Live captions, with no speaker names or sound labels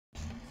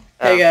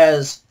Hey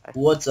guys,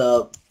 what's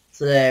up?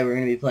 Today we're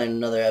gonna be playing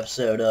another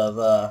episode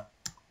of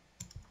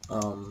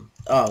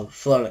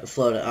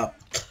floating up.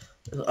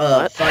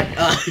 What?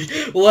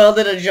 World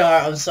in a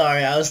jar. I'm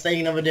sorry, I was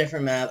thinking of a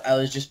different map. I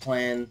was just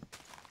playing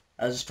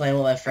with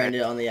my friend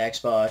on the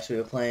Xbox. We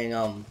were playing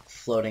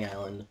Floating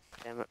Island.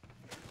 Damn it.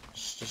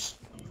 Just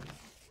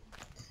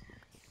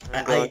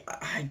I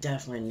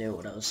definitely knew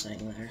what I was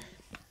saying there.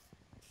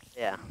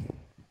 Yeah.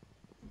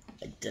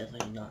 I definitely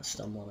did not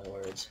stumble on my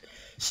words.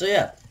 So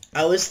yeah,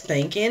 I was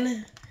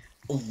thinking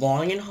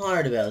long and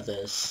hard about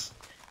this,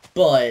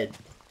 but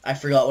I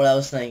forgot what I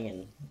was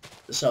thinking.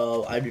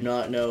 So I do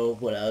not know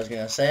what I was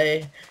gonna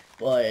say,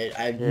 but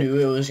I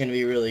knew it was gonna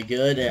be really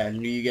good, and I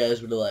knew you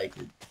guys would have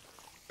liked it.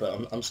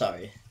 But I'm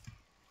sorry.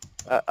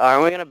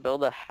 Aren't we gonna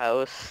build a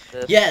house?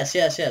 Yes.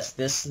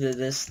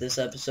 This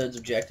episode's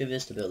objective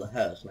is to build a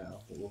house. Now,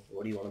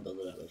 what do you want to build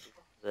it out of?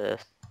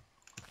 This.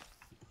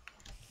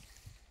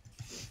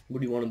 What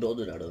do you want to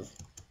build it out of?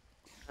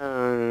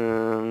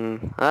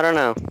 I don't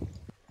know.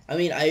 I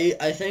mean,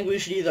 I think we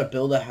should either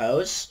build a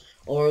house,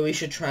 or we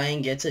should try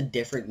and get to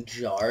different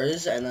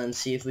jars, and then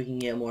see if we can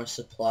get more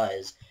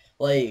supplies.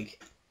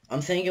 Like,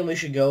 I'm thinking we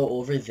should go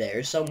over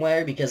there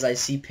somewhere, because I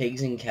see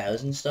pigs and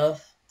cows and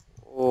stuff.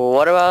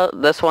 What about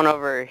this one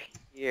over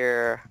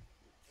here?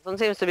 This one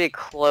seems to be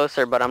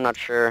closer, but I'm not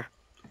sure.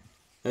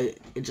 It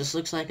just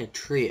looks like a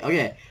tree.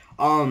 Okay,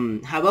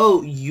 how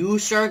about you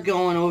start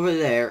going over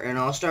there, and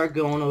I'll start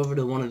going over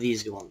to one of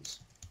these ones.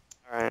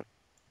 Alright.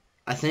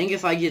 I think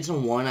if I get to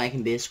one, I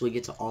can basically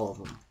get to all of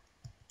them.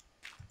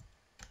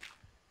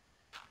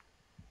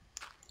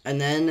 And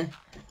then,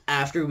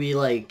 after we,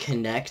 like,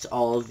 connect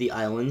all of the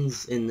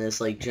islands in this,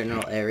 like,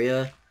 general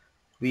area,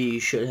 we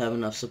should have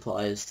enough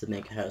supplies to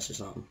make a house or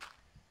something.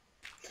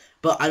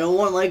 But I don't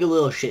want, like, a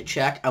little shit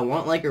shack. I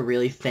want, like, a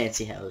really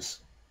fancy house.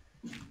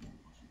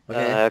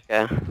 Okay?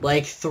 Okay.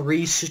 Like,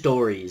 3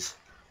 stories.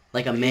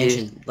 Like a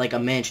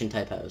mansion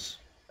type house.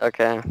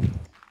 Okay.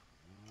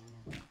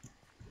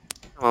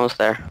 I'm almost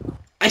there.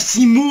 I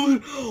see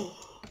moon.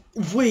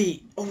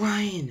 Wait,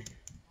 Orion.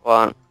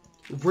 What?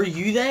 Were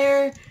you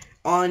there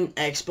on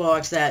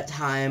Xbox that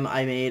time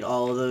I made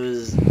all of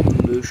those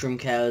mushroom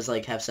cows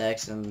like have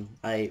sex and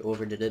I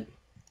overdid it?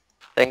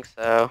 Think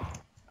so.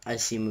 I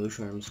see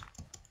mushrooms.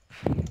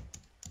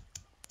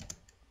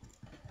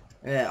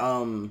 Yeah,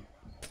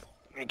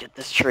 Let me get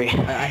this tree.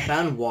 I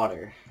found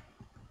water.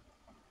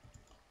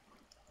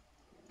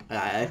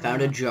 I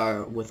found a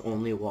jar with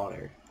only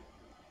water.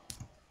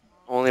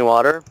 Only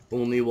water?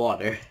 Only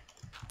water.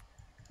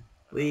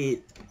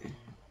 Wait.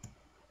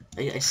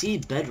 I see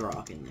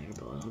bedrock in there,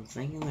 but I'm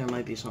thinking there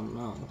might be something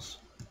else.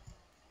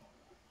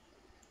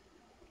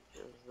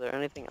 Is there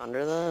anything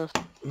under this?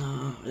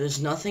 No,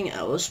 there's nothing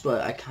else,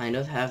 but I kind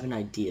of have an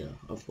idea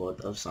of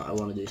I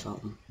want to do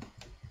something.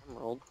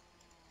 Emerald.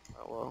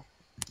 Oh well.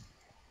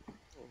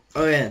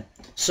 Okay,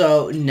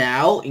 so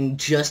now,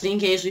 just in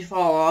case we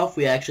fall off,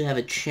 we actually have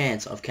a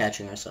chance of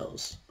catching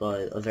ourselves,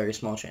 but a very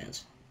small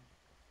chance.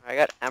 I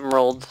got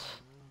emeralds.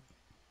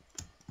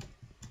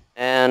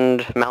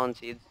 And melon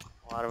seeds.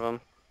 A lot of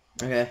them.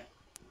 Okay.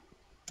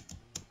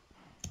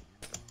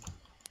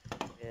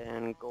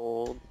 And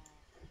gold.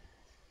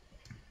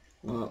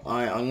 Well,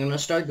 alright, I'm gonna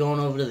start going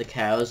over to the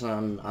cows,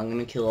 and I'm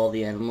gonna kill all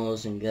the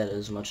animals and get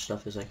as much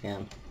stuff as I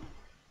can.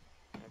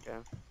 Okay.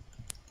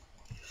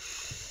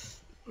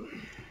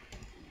 I'm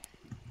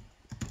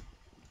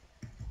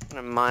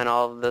gonna mine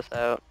all of this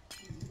out.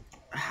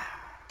 I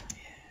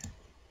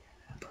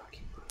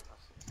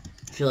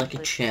feel like a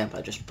champ,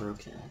 I just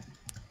broke that.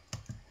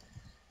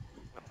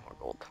 More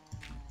gold.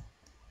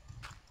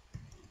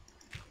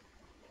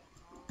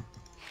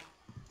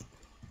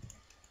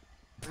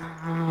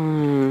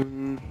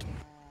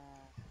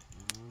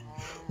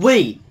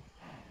 Wait!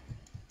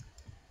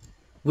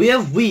 We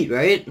have wheat,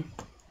 right?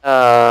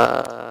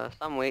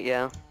 Some wheat,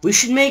 yeah. We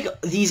should make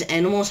these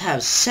animals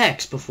have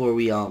sex before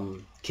we,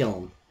 kill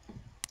them.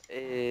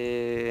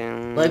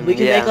 Like, we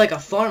can make, like, a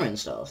farm and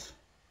stuff.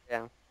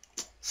 Yeah.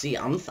 See,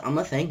 I'm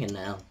a thinking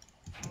now.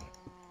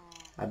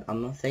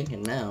 I'm a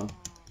thinking now.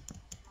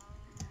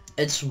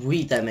 It's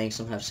wheat that makes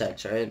them have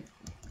sex, right?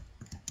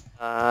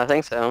 I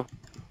think so.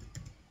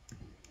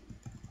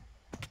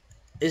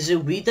 Is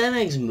it wheat that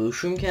makes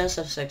mushroom cats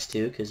have sex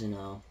too? Cause you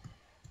know,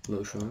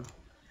 mushroom.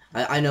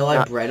 I know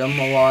I bred them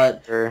a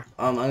lot. Sure.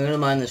 I'm gonna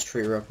mine this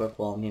tree real quick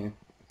while I'm here.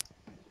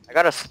 I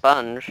got a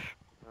sponge.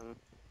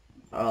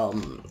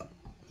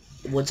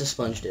 What's a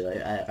sponge do?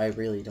 I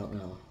really don't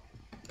know.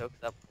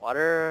 Soaks up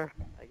water,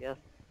 I guess.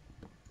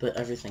 But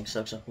everything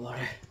soaks up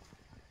water.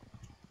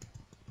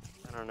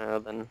 I don't know,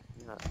 then.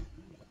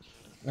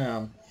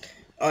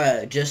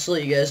 Alright, just to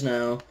let you guys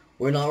know,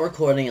 we're not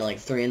recording at like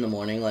 3 in the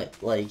morning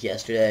like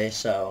yesterday,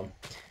 so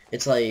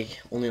it's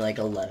like only like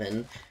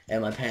 11,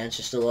 and my parents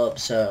are still up,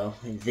 so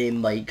they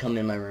might come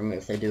in my room.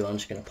 If they do, I'm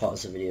just gonna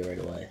pause the video right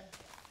away.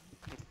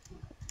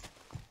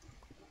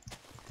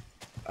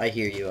 I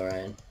hear you,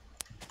 Orion.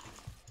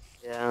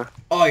 Yeah.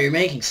 Oh, you're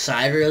making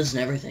side rails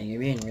and everything. You're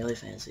being really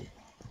fancy.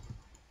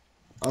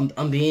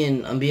 I'm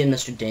being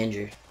Mr.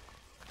 Danger.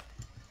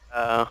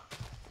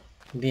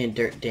 I'm being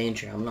dirt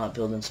danger. I'm not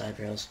building side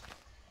rails.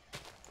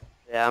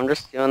 Yeah, I'm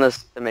just doing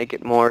this to make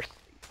it more.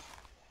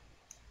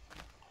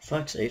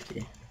 Fuck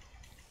safety.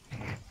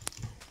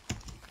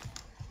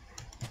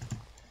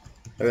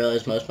 I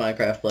realize most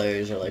Minecraft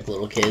players are like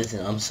little kids,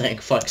 and I'm saying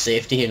fuck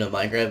safety in a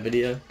Minecraft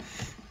video.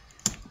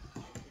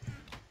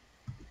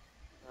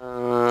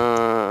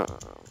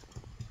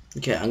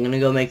 Okay, I'm gonna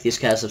go make these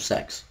casts of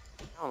sex.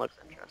 That one looks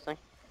interesting.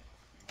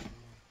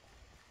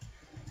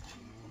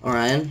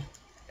 Orion?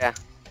 Yeah.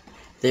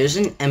 There's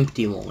an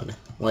empty one.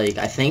 Like,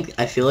 I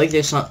feel like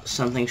there's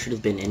something should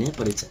have been in it,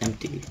 but it's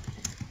empty.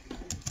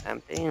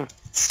 Empty.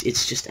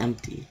 It's just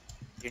empty.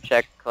 You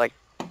check, like,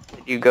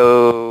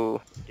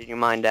 did you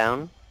mine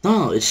down?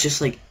 No, it's just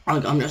like,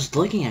 I'm just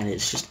looking at it,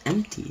 it's just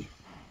empty.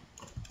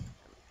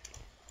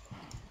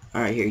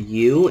 Alright, here,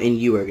 you and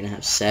you are gonna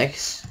have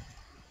sex.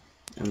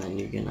 And then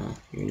you're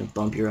gonna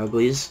bump your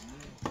uglies.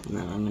 And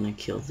then I'm gonna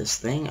kill this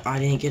thing. I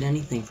didn't get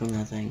anything from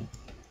that thing.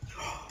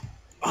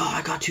 Oh,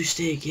 I got 2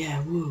 steak,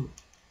 yeah, woo.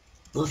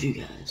 Love you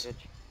guys.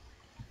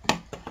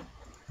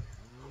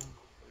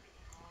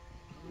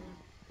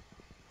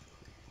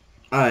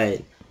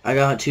 Alright, I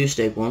got 2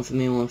 steak, 1 for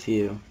me, 1 for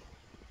you.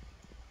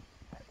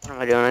 What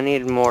am I doing? I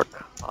need more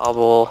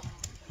cobble.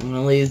 I'm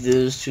gonna leave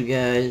those 2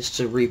 guys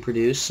to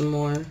reproduce some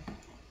more.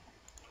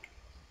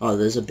 Oh,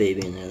 there's a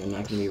baby in there. They're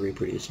not gonna be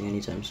reproducing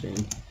anytime soon.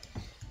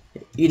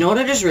 You know what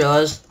I just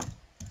realized?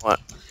 What?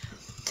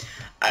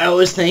 I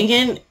was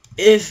thinking,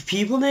 if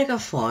people make a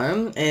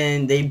farm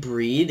and they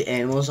breed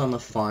animals on the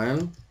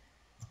farm,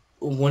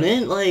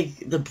 wouldn't,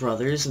 like, the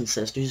brothers and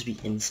sisters be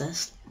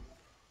incest?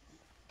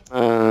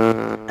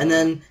 And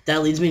then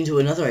that leads me into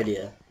another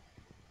idea.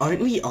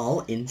 Aren't we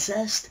all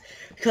incest?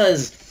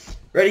 Because,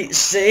 ready,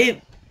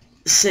 say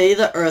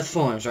the earth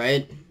forms,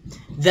 right?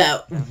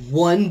 That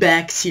one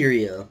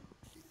bacteria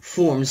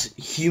forms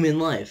human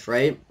life,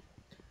 right?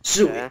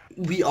 So Yeah.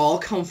 we all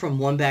come from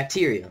one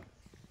bacteria.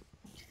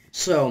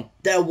 So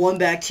that one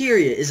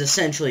bacteria is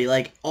essentially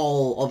like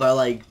all of our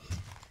like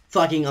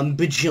fucking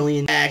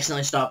bajillion. I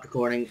accidentally stopped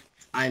recording.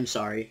 I'm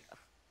sorry.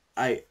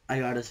 I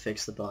gotta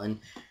fix the button.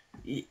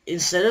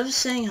 Instead of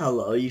saying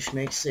hello, you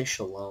should say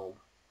shalom.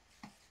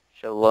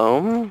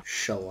 Shalom?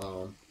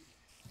 Shalom.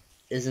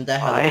 Isn't that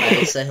how Why?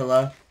 they say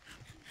hello?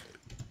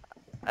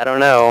 I don't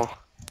know.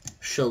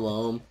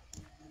 Shalom.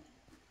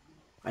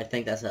 I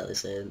think that's how they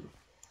say it.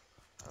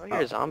 Oh,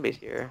 your zombies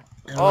here.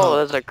 I don't Oh, know.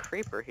 there's a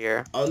creeper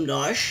here. I'm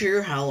not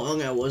sure how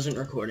long I wasn't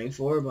recording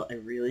for, but I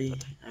really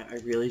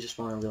just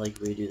want to like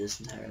redo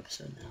this entire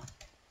episode now.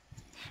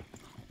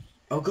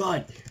 Oh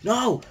god,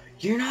 no!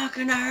 You're not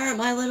gonna hurt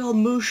my little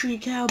mushy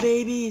cow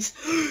babies!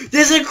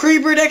 There's a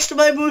creeper next to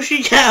my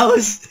mushy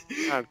cows!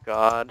 Oh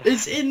god.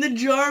 It's in the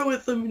jar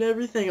with them and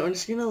everything. I'm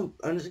just gonna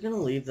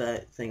leave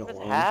that thing What's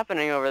alone.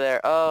 happening over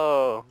there?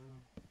 Oh.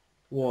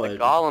 What? The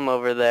golem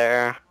over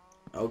there.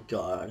 Oh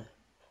god.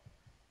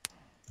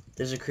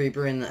 There's a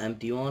creeper in the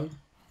empty one.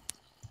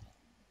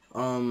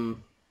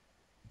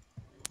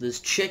 There's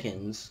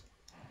chickens.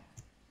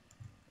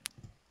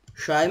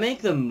 Should I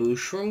make the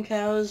mushroom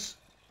cows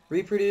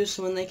reproduce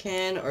when they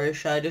can, or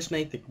should I just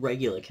make the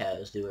regular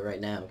cows do it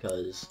right now?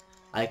 Because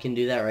I can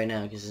do that right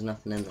now because there's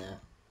nothing in there.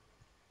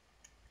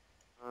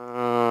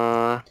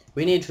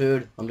 We need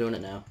food. I'm doing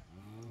it now.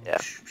 Yeah.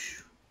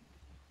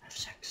 Have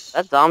sex.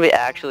 That zombie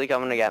actually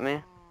coming to get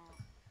me?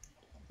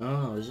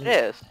 Oh, is it?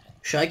 It is.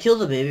 Should I kill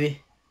the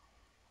baby?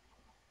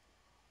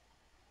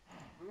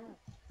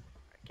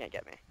 Can't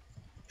get me.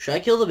 Should I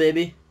kill the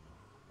baby?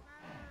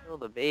 Kill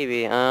the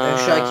baby. Or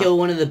should I kill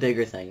one of the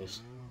bigger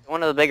things?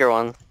 One of the bigger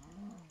ones.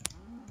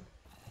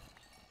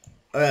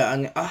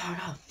 Alright, I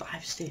got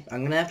 5 steak.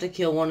 I'm gonna have to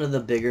kill one of the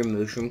bigger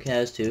mushroom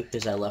cows too,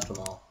 because I left them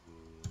all.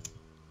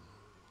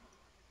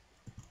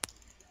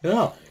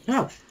 No,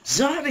 no,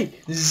 zombie,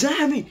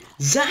 zombie,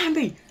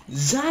 zombie,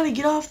 zombie,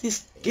 get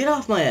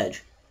off my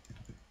edge.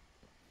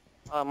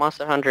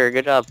 Monster Hunter,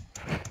 good job.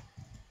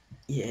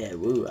 Yeah,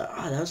 woo,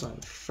 that was my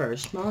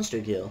first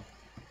monster kill.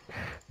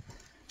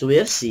 Do we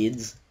have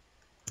seeds?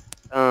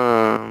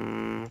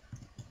 Because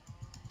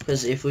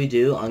if we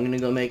do, I'm gonna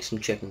go make some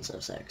chickens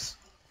of sex.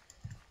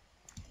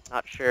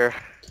 Not sure.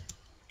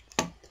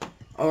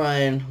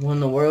 Alright, when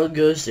the world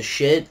goes to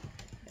shit,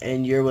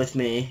 and you're with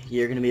me,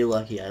 you're gonna be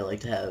lucky. I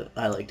like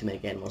to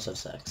make animals have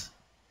sex.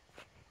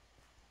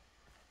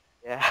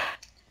 Yeah.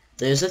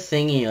 There's a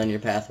thingy on your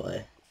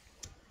pathway.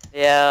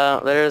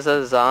 Yeah, there's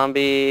a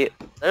zombie.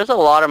 There's a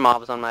lot of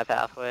mobs on my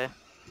pathway.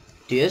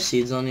 Do you have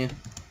seeds on you?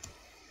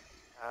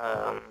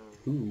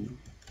 Ooh.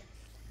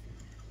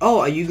 Oh,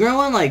 are you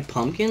growing like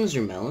pumpkins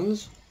or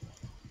melons?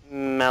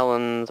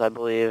 Melons, I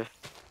believe.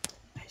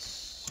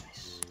 Nice,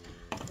 nice.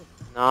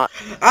 Not.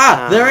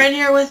 They're in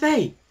here with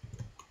me!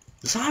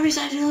 Zombies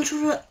have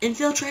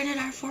infiltrated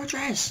our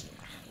fortress!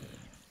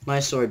 My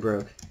sword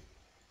broke.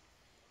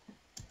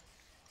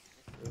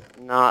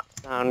 Not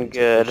sound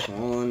good.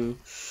 Hold on.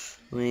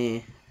 Let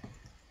me...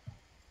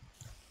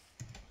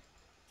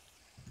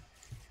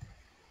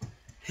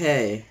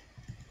 Hey.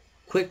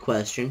 Quick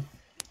question.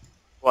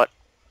 What?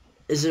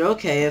 Is it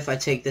okay if I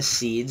take the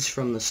seeds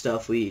from the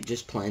stuff we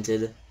just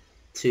planted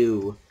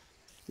 2.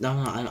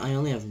 No, I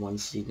only have 1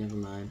 seed. Never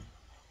mind.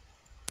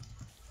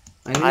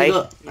 I'm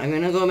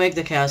gonna go make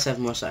the cows have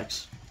more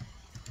sex.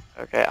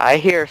 Okay, I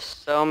hear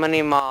so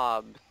many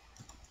mobs.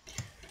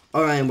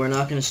 Alright, we're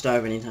not gonna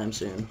starve anytime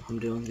soon. I'm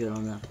doing good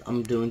on that.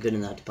 I'm doing good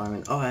in that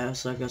department. Oh, I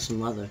also got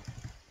some leather.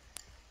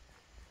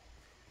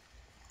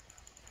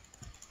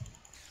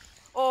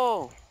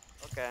 Oh,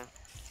 okay.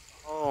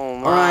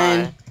 Oh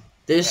Orion, my.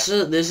 there's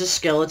a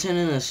skeleton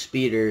and a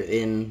speeder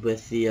in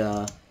with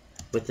the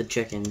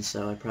chickens,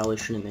 so I probably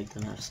shouldn't make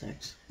them have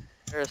sex.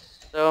 There's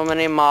so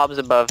many mobs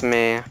above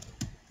me.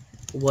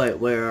 What?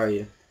 Where are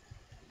you?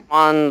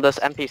 On this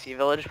NPC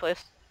village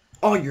place?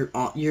 Oh,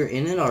 you're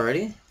in it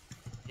already?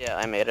 Yeah,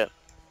 I made it.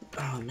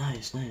 Oh,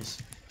 nice, nice.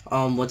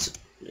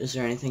 Is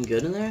there anything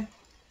good in there?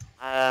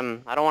 I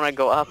don't want to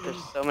go up.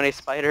 There's so many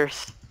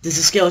spiders. There's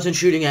a skeleton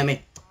shooting at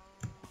me.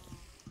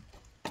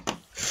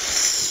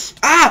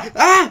 Ah!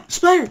 Ah!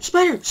 Spider!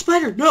 Spider!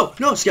 Spider! No!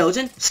 No!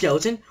 Skeleton!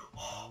 Skeleton!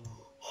 Oh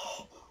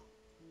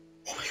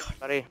my god.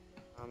 Buddy,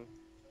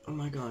 Oh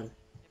my god. if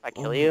I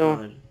Oh kill my you?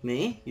 god.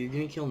 Me? You're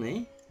gonna kill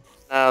me?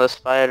 No, the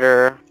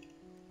spider.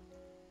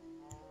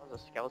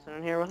 There's a skeleton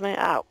in here with me?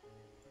 Ow.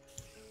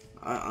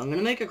 I'm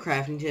gonna make a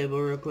crafting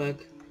table real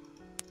quick.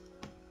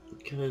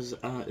 Because,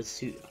 it's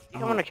too... You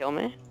don't want to kill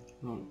me?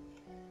 Oh,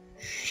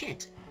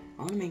 shit.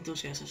 I wanna make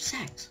those guys have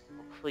sex.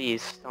 Oh,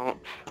 please, don't.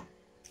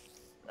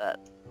 That.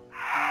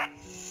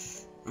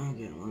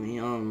 Okay, let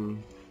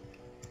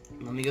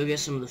me go get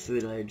some of the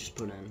food I just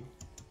put in.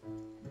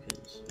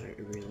 Because I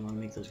really wanna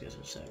make those guys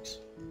have sex.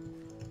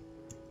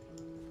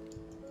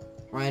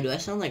 Ryan, do I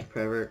sound like a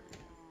pervert?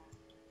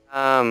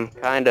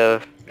 Kind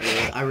of.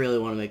 I really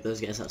wanna make those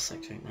guys have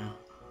sex right now.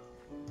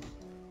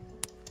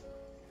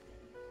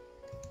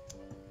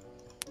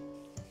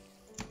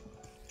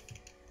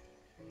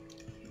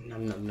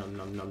 Num num num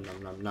num num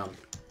num num num.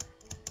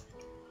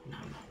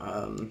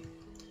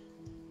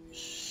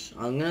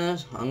 I'm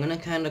gonna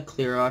kind of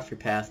clear off your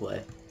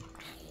pathway.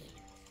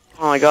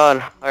 Oh my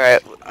god.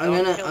 Alright.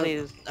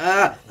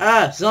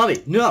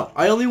 Zombie! No!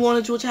 I only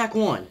wanted to attack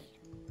one!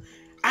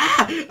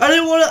 Ah!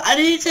 I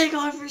didn't take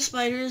on for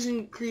spiders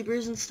and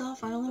creepers and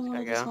stuff. I only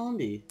wanted a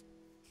zombie.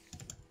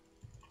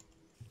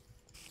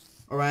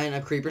 Alright, a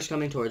creeper's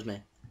coming towards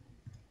me.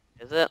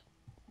 Is it?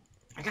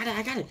 I got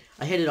it!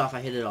 I hit it off.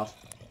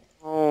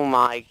 Oh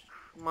my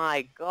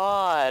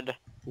god.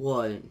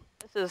 What?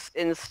 This is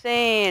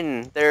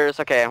insane.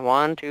 There's, okay,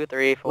 1, 2,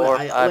 3, 4,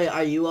 5. Wait,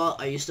 are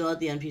you still at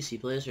the NPC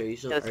place, or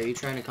are you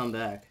trying to come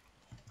back?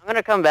 I'm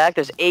gonna come back.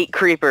 There's 8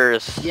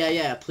 creepers.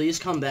 Yeah, please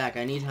come back.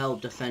 I need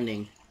help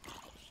defending.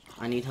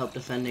 Our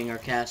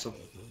castle.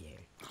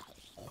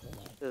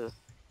 This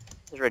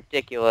is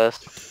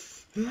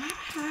ridiculous.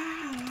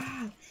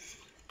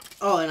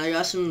 Oh, and I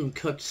got some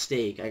cooked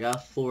steak. I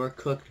got 4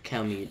 cooked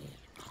cow meat.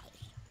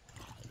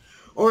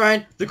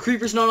 Alright, the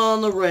creeper's not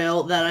on the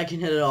rail that I can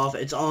hit it off.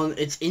 It's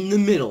in the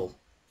middle.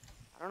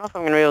 I don't know if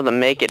I'm gonna be able to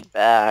make it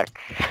back.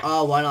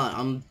 Oh, why not?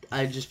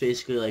 I just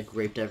basically like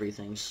raped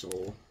everything's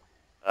soul.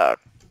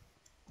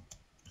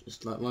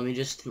 Just let me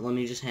just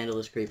handle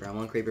this creeper. I'm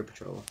on creeper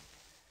patrol.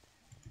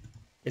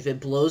 If it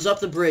blows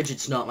up the bridge,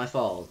 it's not my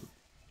fault.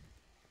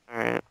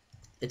 Alright.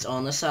 It's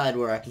on the side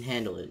where I can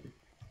handle it.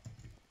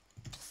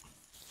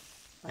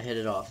 I hit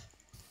it off.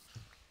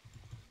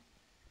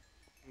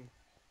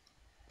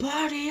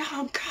 Buddy,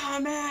 I'm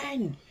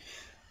coming!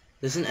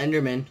 There's an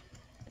Enderman.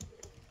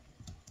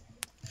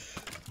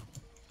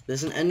 The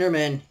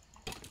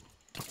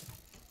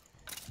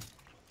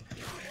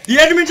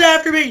Enderman's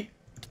after me!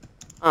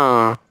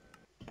 I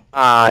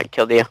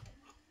killed you.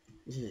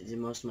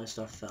 Most of my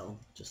stuff fell,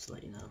 just to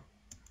let you know.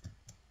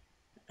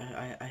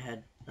 I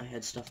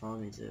had stuff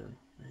on me too.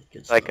 I had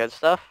good stuff. Like good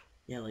stuff?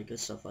 Yeah, like good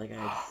stuff. Like I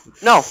had.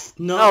 No,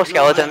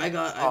 skeleton. I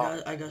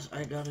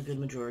got a good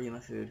majority of my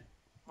food.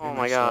 Oh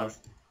my god.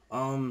 Stuff.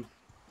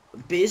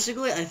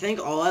 Basically, I think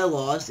all I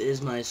lost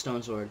is my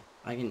stone sword.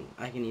 I can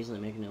easily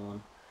make a new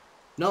one.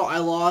 No, I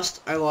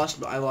lost a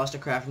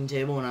crafting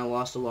table and I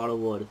lost a lot of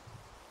wood.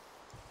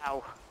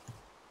 Ow.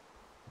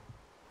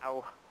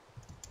 Ow.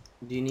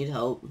 Do you need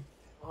help?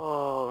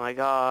 Oh my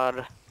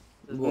god.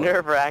 This is What?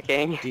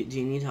 nerve-wracking. Do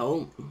you need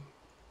help?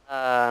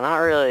 Not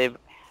really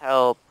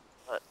help,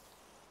 but...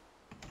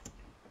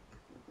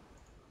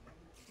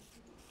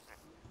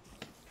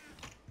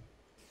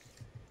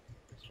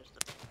 It's just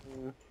a...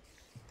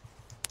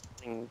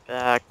 thing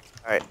back.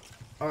 Alright.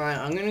 Alright,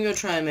 I'm gonna go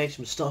try and make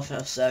some stuff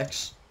have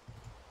sex.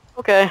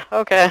 Okay.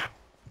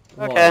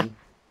 There's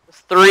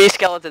 3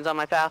 skeletons on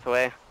my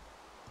pathway.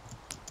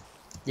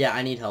 Yeah,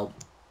 I need help.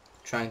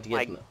 Trying to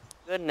get them.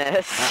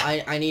 Goodness.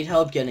 I need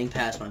help getting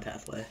past my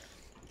pathway.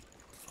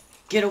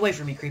 Get away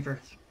from me, creeper.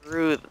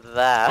 Screw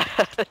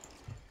that.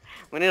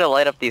 We need to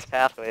light up these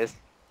pathways.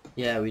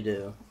 Yeah, we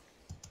do.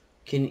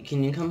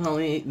 Can you come help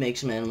me make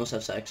some animals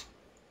have sex?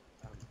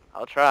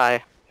 I'll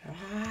try.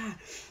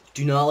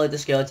 Do not let the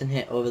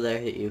skeleton over there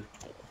hit you.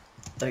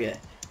 Okay.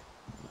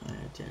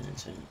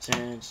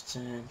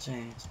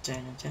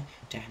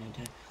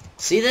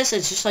 See this?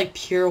 It's just like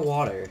pure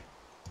water.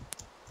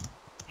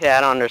 Yeah,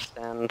 I don't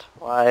understand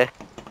why.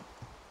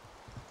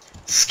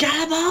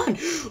 Skeleton!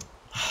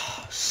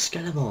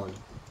 Skeleton.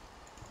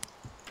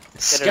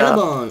 Get it up.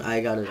 Skeleton!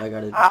 I got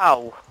it.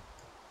 Ow!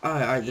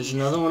 Alright, there's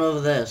another one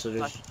over there, so You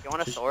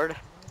want a sword?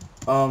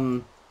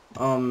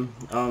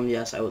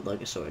 Yes, I would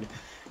like a sword.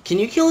 Can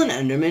you kill an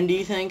Enderman, do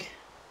you think?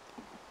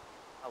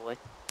 Probably.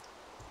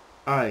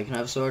 Alright, can I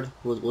have a sword?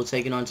 We'll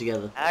take it on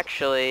together.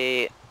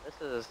 Actually, this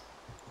is...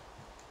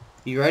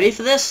 You ready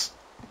for this?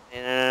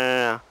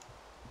 No.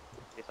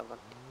 Do something.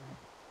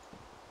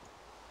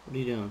 What are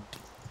you doing?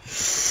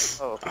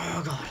 Oh.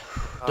 Oh god.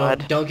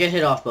 God. Don't get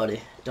hit off, buddy.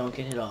 Don't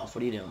get hit off.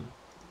 What are you doing?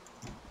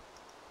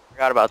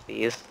 Forgot about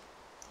these.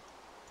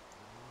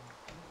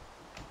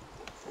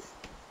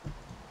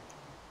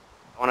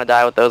 I want to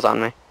die with those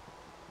on me.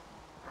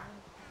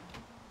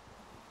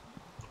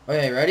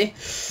 Okay, ready?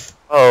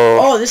 Oh.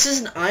 Oh, this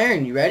is an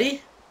iron. You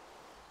ready?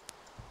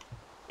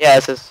 Yeah,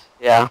 this is...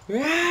 Yeah.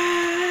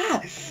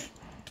 Ah!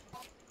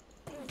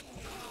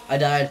 I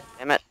died.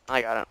 Damn it.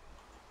 I got it.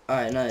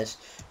 Alright, nice.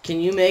 Can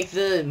you make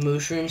the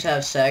mushrooms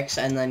have sex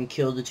and then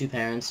kill the two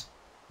parents?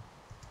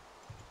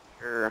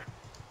 Sure.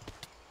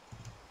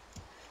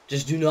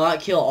 Just do not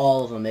kill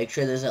all of them. Make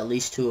sure there's at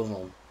least two of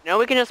them. You know,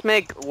 we can just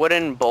make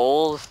wooden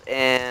bowls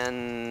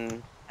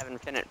and have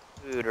infinite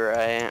food,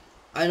 right?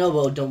 I know,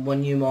 but don't,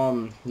 when you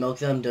milk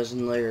them,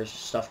 doesn't your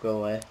stuff go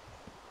away?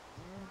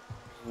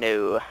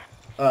 No.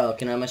 Oh,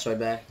 can I have my sword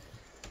back?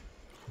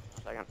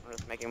 Second, I'm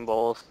just making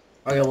bowls.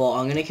 Okay, well,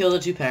 I'm gonna kill the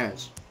two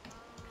parents.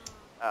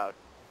 Oh, okay.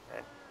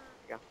 There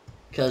you go.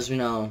 Cause, you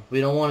know,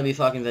 we don't want to be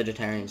fucking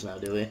vegetarians now,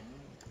 do we?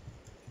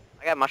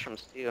 I got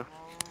mushrooms too.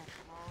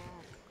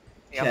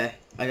 Okay,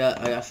 I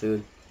got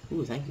food.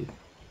 Ooh, thank you.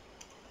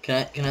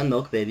 Can I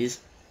milk babies?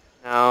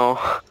 No.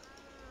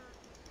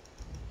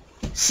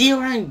 See,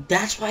 Ryan,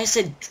 that's why I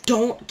said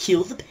don't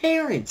kill the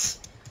parents.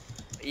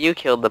 You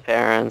killed the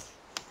parents.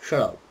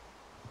 Shut up.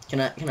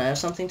 Can I have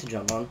something to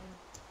jump on?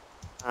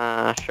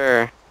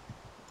 Sure.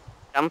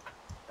 Jump.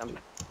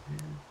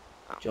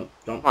 Jump.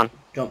 Come on.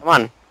 Jump. Come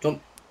on.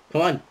 Jump.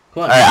 Come on.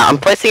 Alright, I'm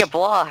placing a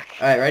block.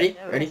 Alright, ready?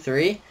 Ready?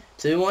 3,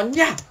 2, 1,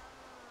 yeah!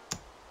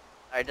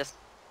 Alright, just...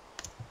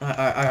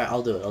 Alright,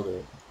 I'll do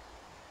it.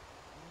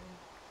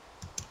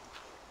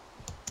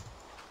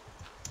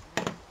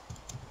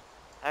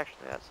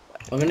 Actually, that's...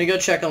 I'm gonna go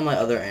check on my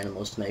other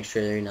animals to make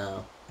sure they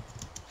know.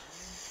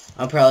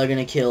 I'm probably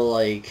gonna kill,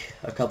 like,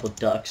 a couple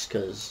ducks,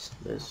 because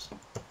there's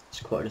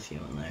quite a few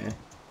in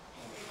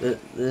there.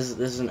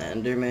 There's an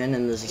Enderman,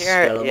 and there's a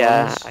skeleton.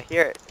 Yeah, I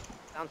hear it.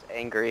 It sounds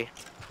angry.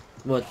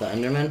 What, the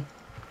Enderman?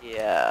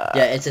 Yeah.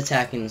 Yeah, it's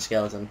attacking the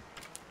skeleton.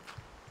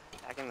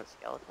 Attacking the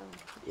skeleton?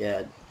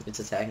 Yeah, it's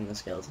attacking the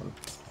skeleton.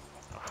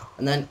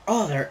 And then,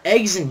 oh, there are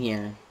eggs in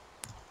here.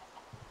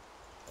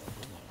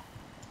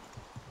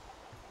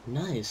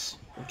 Nice.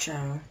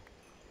 Chow.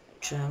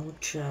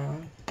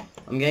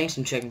 I'm getting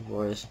some chicken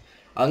for us.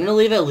 I'm gonna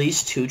leave at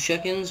least 2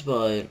 chickens,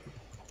 but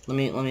let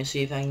me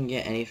see if I can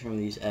get any from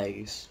these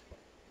eggs.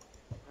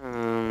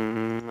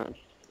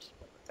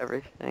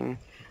 Everything.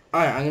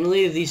 Alright, I'm gonna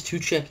leave these 2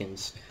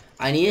 chickens.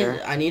 I need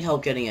Sure. I need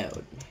help getting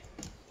out.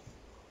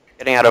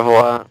 Getting out of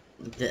what?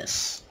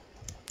 This.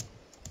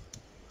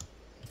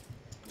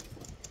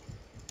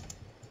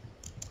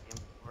 The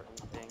important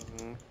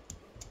thing.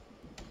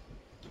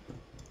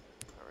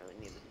 I don't really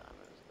need the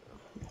diamonds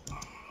though.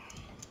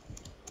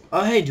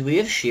 Oh hey, do we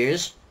have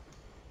shears?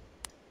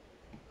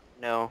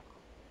 No.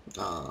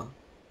 Uh.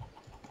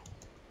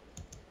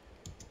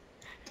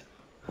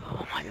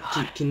 Oh my god.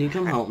 Dude, can you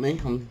come help me?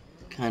 I'm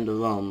kind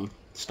of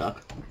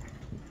stuck.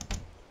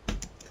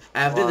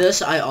 After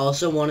this, I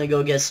also want to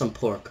go get some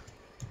pork.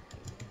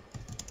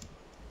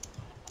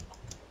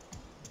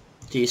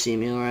 Do you see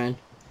me, Ryan?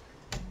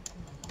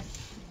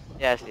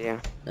 Yeah, I see you.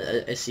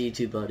 I see you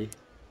too, buddy.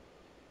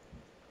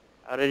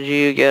 How did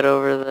you get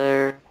over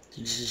there?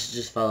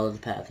 Just follow the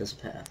path. There's a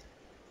path.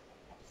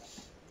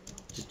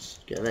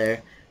 Just go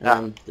there.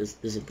 And then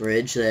there's a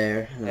bridge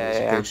there. And then there's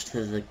a bridge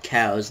to the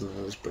cows, and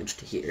then there's a bridge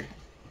to here.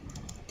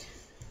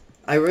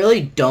 I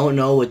really don't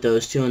know what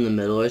those two in the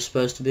middle are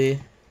supposed to be.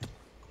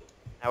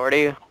 Now where do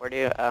you,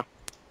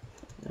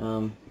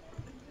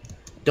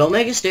 Don't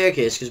make a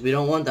staircase, because we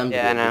don't want them to be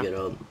able know. to get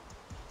up.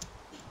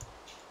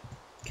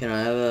 Can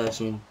I have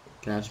some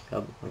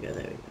cobble? Okay,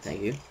 there we go.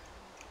 Thank you.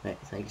 Right,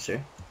 thank you,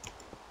 sir.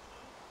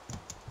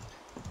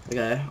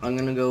 Okay, I'm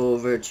gonna go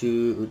over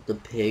to the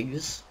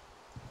pigs.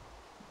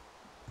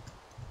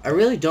 I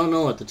really don't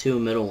know what the 2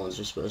 middle ones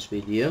are supposed to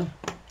be, do you?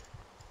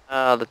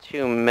 The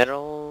 2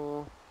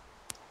 middle...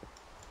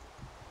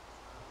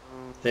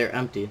 They're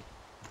empty.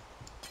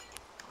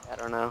 I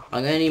don't know.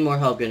 I'm gonna need more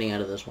help getting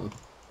out of this one.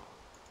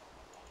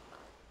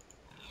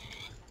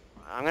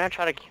 I'm gonna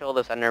try to kill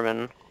this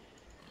Enderman.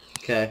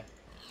 Okay.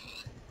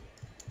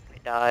 I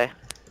die.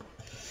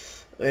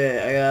 Okay,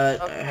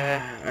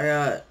 I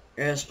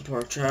got some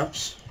pork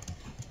chops.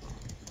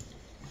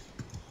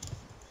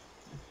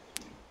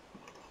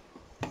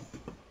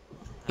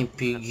 And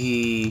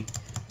piggy.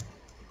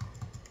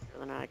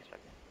 Really not expecting.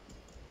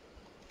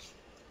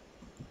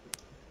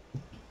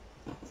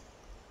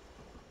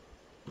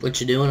 What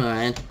you doing,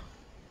 Ryan?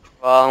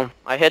 Well,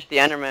 I hit the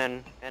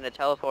Enderman, and and it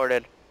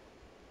teleported.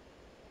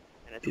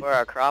 And it's where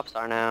our crops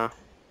are now.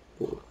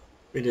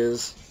 It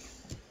is.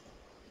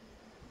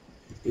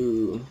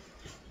 Ooh.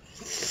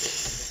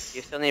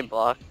 You still need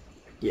blocks?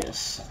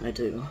 Yes, I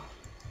do.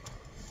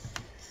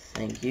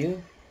 Thank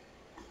you.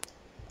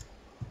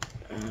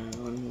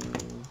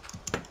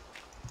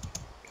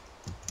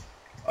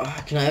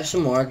 Can I have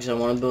some more? Because I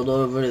want to build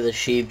over to the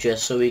sheep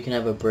just so we can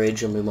have a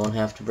bridge and we won't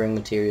have to bring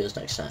materials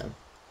next time.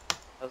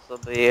 Those are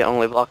the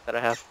only blocks that I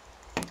have.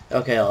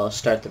 Okay, I'll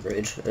start the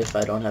bridge if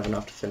I don't have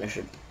enough to finish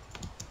it.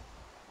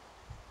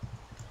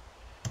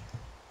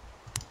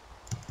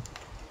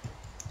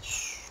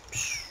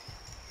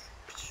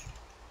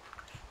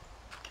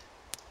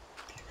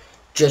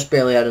 Just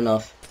barely had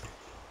enough.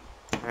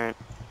 Alright.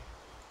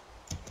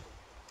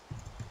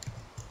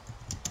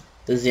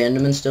 Is the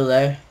Enderman still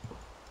there?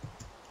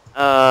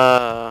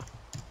 No?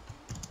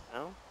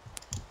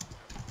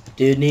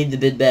 Do you need the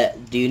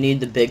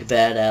big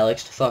bad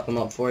Alex to fuck him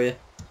up for you?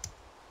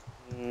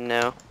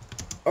 No.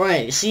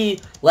 Alright, see,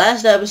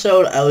 last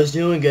episode I was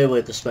doing good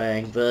with the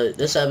swearing, but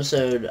this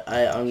episode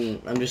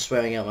I'm just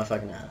swearing out my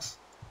fucking ass.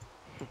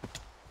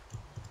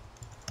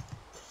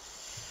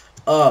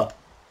 Oh,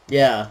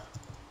 yeah.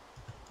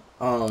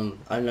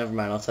 Never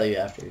mind. I'll tell you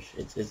after.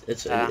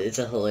 It's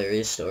a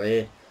hilarious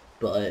story,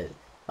 but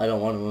I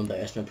don't want to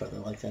embarrass my brother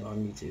like that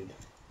on YouTube.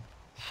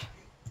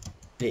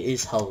 It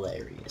is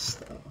hilarious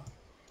though.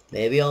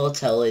 Maybe I'll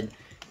tell it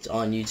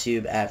on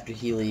YouTube after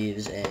he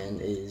leaves and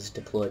is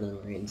deployed in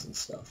the Marines and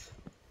stuff.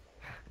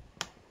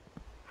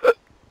 Oh,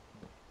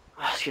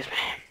 excuse me.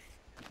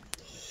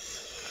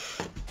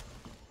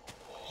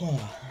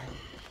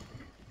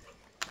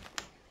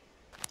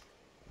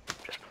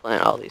 Just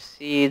plant all these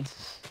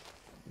seeds.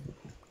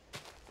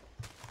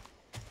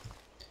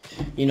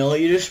 You know what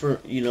you just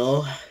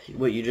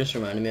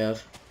reminded me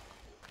of?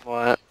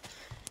 What?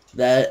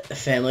 That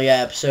Family Guy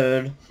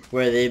episode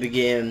where they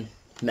became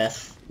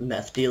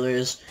meth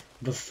dealers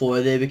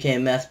before they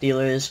became meth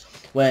dealers,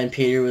 when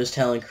Peter was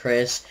telling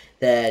Chris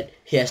that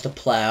he has to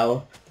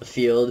plow the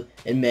field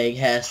and Meg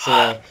has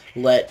to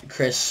let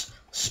Chris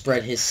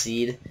spread his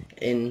seed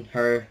in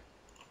her,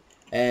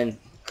 and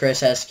Chris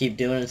has to keep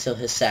doing it until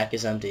his sack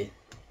is empty.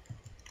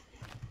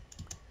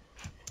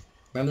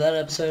 Remember that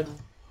episode?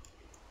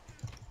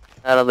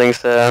 I don't think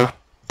so.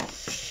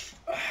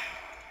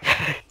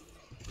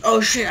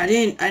 Oh shit, I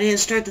didn't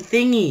start the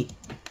thingy.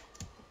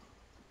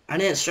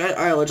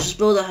 Alright, let's just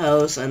build a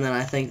house and then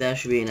I think that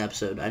should be an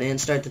episode. I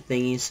didn't start the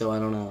thingy, so I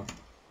don't know.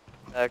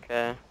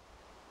 Okay.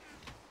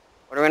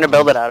 What are we gonna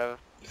build it out of?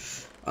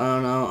 I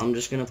don't know, I'm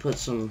just gonna put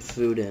some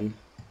food in.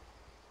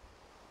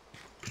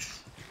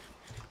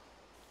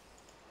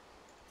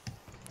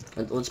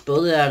 Let's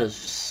build it out of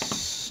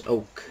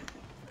oak.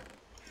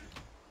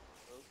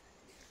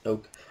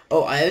 Oak.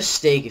 Oh, I have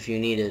steak if you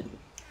need it.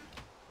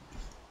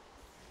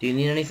 Do you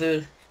need any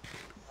food?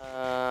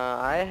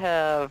 I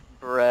have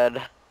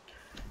bread.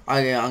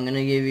 Okay, I'm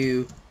gonna give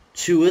you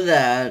 2 of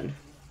that.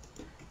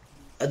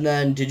 And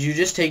then, did you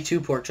just take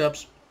 2 pork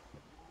chops?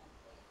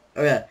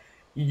 Oh yeah,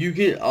 you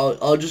can.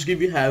 I'll just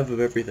give you half of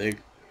everything.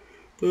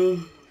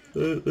 That'll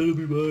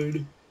be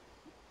mine.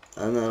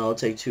 And then I'll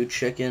take 2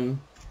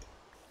 chicken.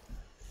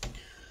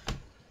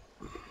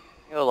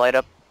 You'll light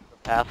up the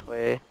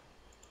pathway.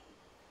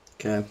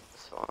 Okay.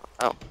 So,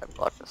 oh, I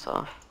blocked this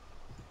off.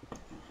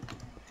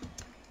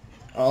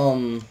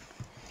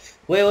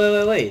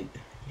 Wait.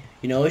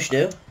 You know what we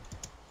should do?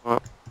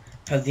 What?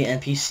 Have the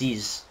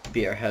NPCs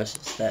be our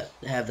houses.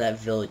 Have that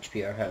village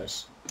be our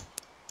house.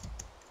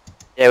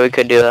 Yeah, we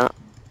could do that.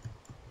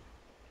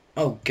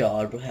 Oh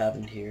god, what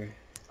happened here?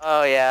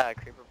 Oh yeah, a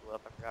creeper blew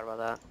up. I forgot about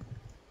that.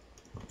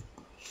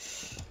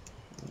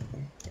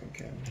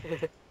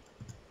 Okay.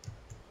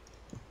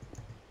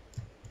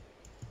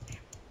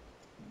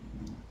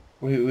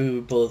 We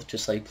would both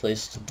just like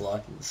place a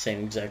block in the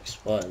same exact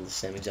spot in the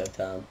same exact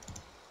time.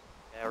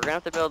 Yeah, we're gonna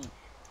have to build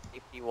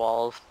safety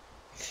walls.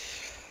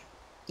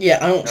 Yeah,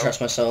 I don't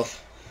trust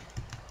myself.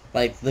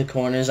 Like the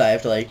corners, I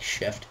have to like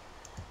shift.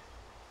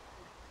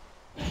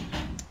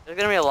 There's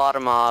gonna be a lot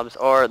of mobs,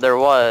 or there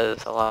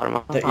was a lot of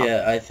mobs.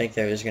 Yeah, I think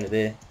there is gonna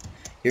be.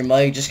 Your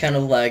mic just kind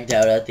of lagged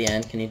out at the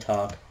end. Can you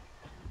talk?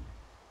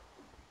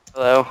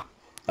 Hello?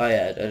 Oh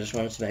yeah, I just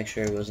wanted to make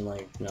sure it wasn't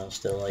like,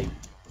 still like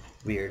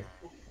weird.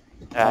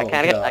 I Oh,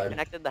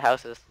 connected the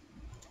houses.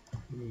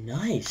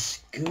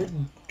 Nice, good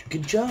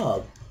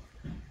job.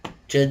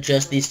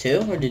 Just these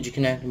 2, or did you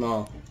connect them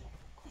all?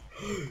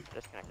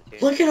 Just connected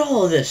 2. Look at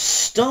all of this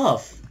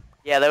stuff.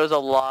 Yeah, there was a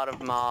lot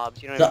of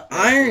mobs. You don't The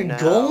even iron know.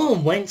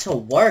 golem went to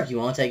work. You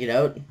want to take it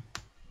out?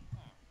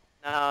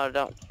 No,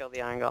 don't kill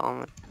the iron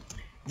golem.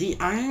 The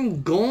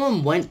iron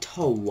golem went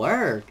to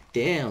work.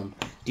 Damn.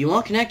 Do you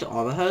want to connect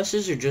all the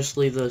houses or just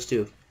leave those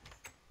 2?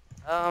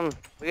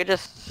 We could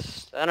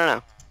just, I don't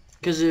know.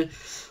 Cause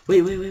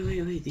wait.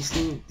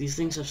 These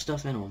things have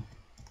stuff in them.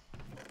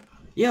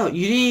 Yo,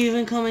 you didn't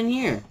even come in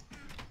here.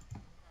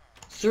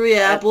 3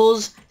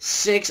 apples,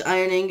 6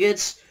 iron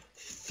ingots,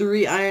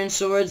 3 iron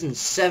swords, and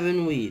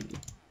 7 weed.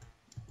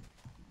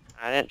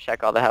 I didn't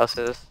check all the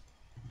houses.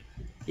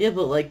 Yeah,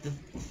 but like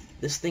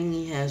This thing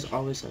he has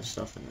always has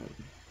stuff in it.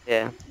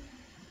 Yeah.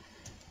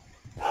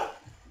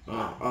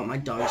 Oh, my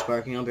dog's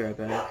barking. I'll be right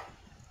back.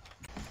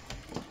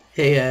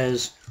 Hey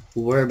guys,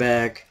 we're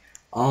back.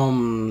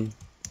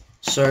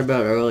 Sorry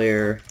about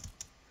earlier.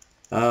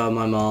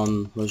 My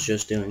mom was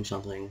just doing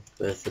something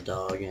with the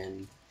dog,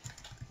 and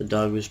the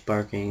dog was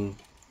barking,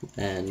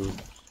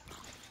 and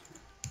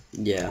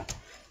yeah.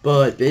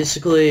 But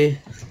basically,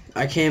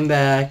 I came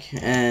back,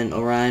 and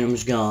Orion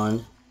was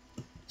gone,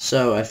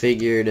 so I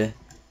figured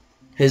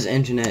his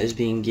internet is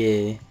being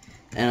gay,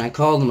 and I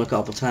called him a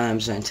couple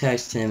times, and I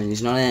texted him, and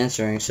he's not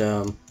answering,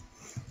 so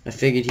I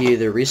figured he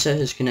either reset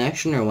his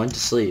connection or went to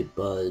sleep,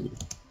 but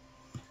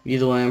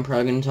either way, I'm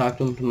probably going to talk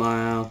to him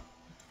tomorrow.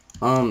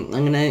 I'm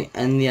going to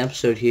end the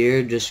episode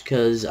here just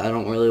because I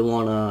don't really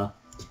want to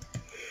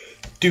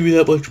do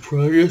that much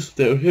progress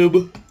without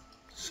him.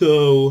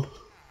 So,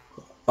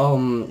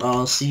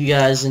 I'll see you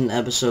guys in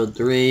episode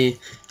 3.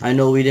 I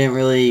know we didn't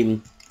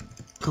really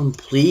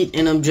complete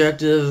an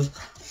objective,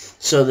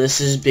 so this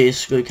is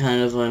basically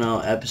kind of,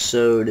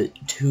 episode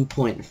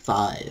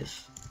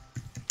 2.5.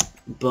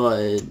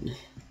 But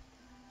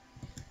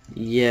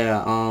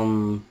yeah,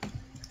 or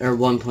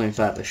 1.5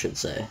 I should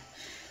say.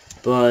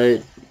 But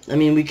I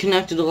mean, we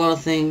connected a lot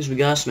of things. We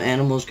got some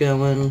animals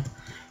going.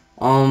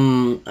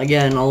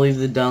 Again, I'll leave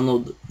the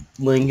download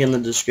link in the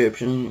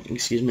description,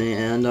 excuse me,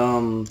 and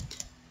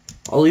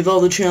I'll leave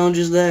all the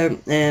challenges there,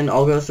 and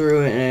I'll go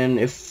through it, and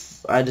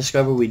if I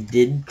discover we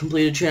did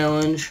complete a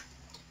challenge,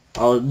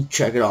 I'll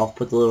check it off,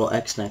 put the little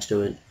X next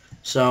to it.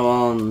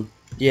 So,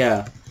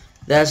 yeah,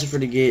 that's it for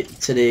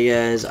today,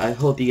 guys. I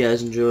hope you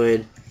guys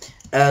enjoyed.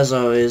 As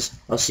always,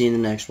 I'll see you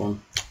in the next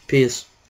one. Peace.